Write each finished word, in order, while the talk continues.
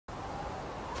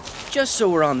Just so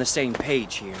we're on the same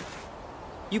page here.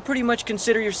 You pretty much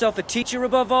consider yourself a teacher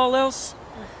above all else?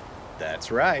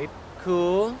 That's right.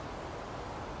 Cool.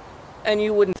 And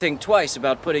you wouldn't think twice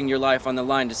about putting your life on the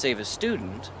line to save a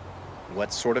student?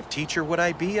 What sort of teacher would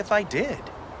I be if I did?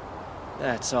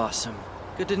 That's awesome.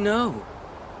 Good to know.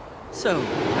 So,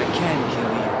 I can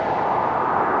kill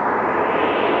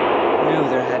you. Knew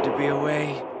there had to be a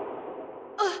way.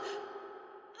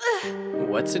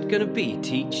 What's it gonna be,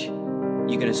 Teach?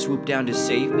 You gonna swoop down to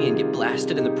save me and get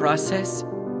blasted in the process?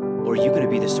 Or are you gonna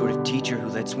be the sort of teacher who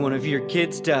lets one of your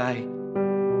kids die?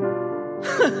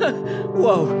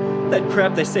 Whoa, that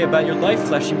crap they say about your life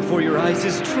flashing before your eyes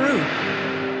is true.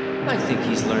 I think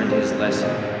he's learned his lesson.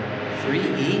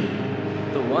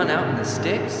 3E? The one out in the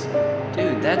sticks?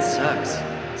 Dude, that sucks.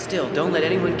 Still, don't let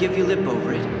anyone give you lip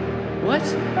over it. What?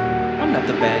 I'm not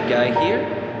the bad guy here.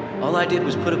 All I did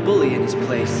was put a bully in his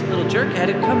place. Little jerk had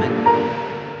it coming.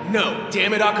 No,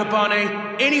 damn it,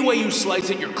 Akabane. Any way you slice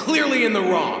it, you're clearly in the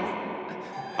wrong.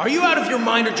 Are you out of your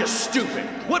mind or just stupid?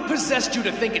 What possessed you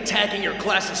to think attacking your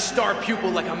class's star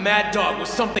pupil like a mad dog was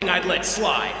something I'd let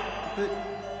slide? But,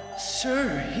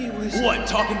 sir, he was... What,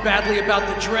 talking badly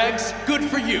about the dregs? Good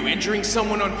for you, injuring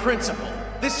someone on principle.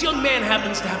 This young man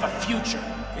happens to have a future.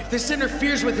 If this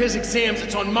interferes with his exams,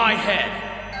 it's on my head.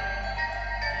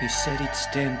 He said he'd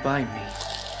stand by me.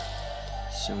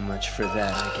 So much for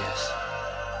that, I guess.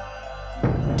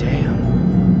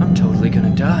 Damn, I'm totally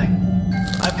gonna die.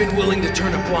 I've been willing to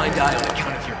turn a blind eye on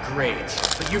account of your grades,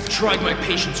 but you've tried my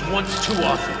patience once too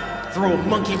often. Throw a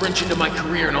monkey wrench into my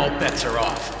career and all bets are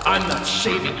off. I'm not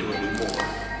saving you anymore.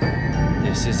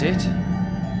 This is it?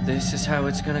 This is how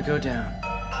it's gonna go down.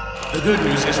 The good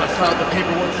news is I filed the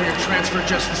paperwork for your transfer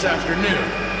just this afternoon.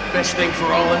 Best thing for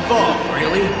all involved,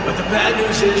 really. But the bad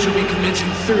news is you'll be commencing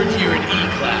 3rd year in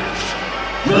E-class.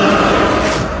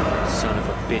 Son of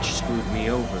a bitch screwed me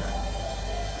over.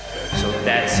 So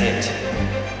that's it.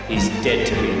 He's dead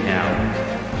to me now.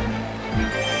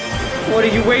 What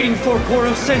are you waiting for,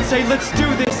 Koro-sensei? Let's do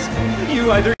this!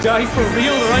 You either die for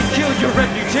real or I kill your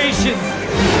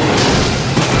reputation!